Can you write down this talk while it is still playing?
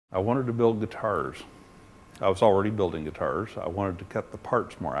I wanted to build guitars. I was already building guitars. I wanted to cut the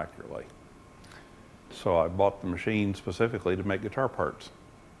parts more accurately. So I bought the machine specifically to make guitar parts,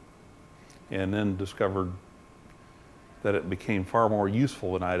 and then discovered that it became far more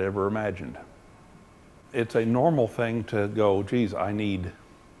useful than I'd ever imagined. It's a normal thing to go, geez, I need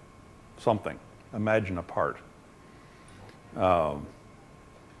something. Imagine a part. And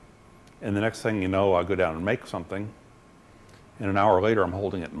the next thing you know, I go down and make something, and an hour later I'm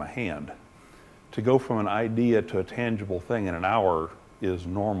holding it in my hand. To go from an idea to a tangible thing in an hour is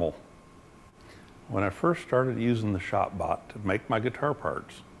normal. When I first started using the ShopBot to make my guitar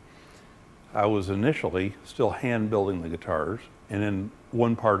parts, I was initially still hand building the guitars, and then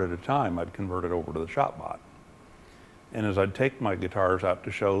one part at a time I'd convert it over to the ShopBot. And as I'd take my guitars out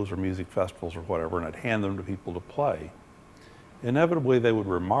to shows or music festivals or whatever, and I'd hand them to people to play, inevitably they would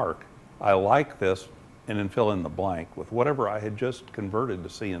remark, I like this, and then fill in the blank with whatever I had just converted to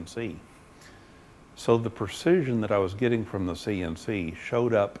CNC. So the precision that I was getting from the CNC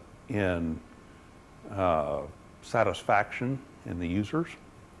showed up in satisfaction in the users.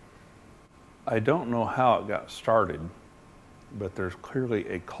 I don't know how it got started, but there's clearly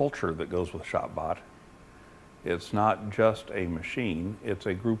a culture that goes with ShopBot. It's not just a machine, it's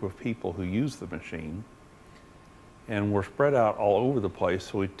a group of people who use the machine, and we're spread out all over the place,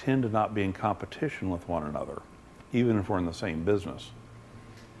 so we tend to not be in competition with one another, even if we're in the same business.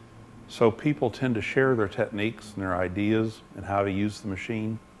 So people tend to share their techniques and their ideas and how to use the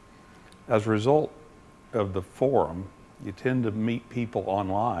machine. As a result of the forum, you tend to meet people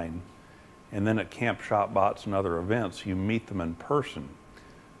online, and then at camp, ShopBots, and other events, you meet them in person.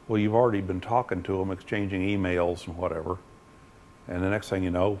 Well, you've already been talking to them, exchanging emails and whatever, and the next thing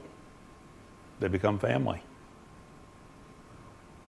you know, they become family.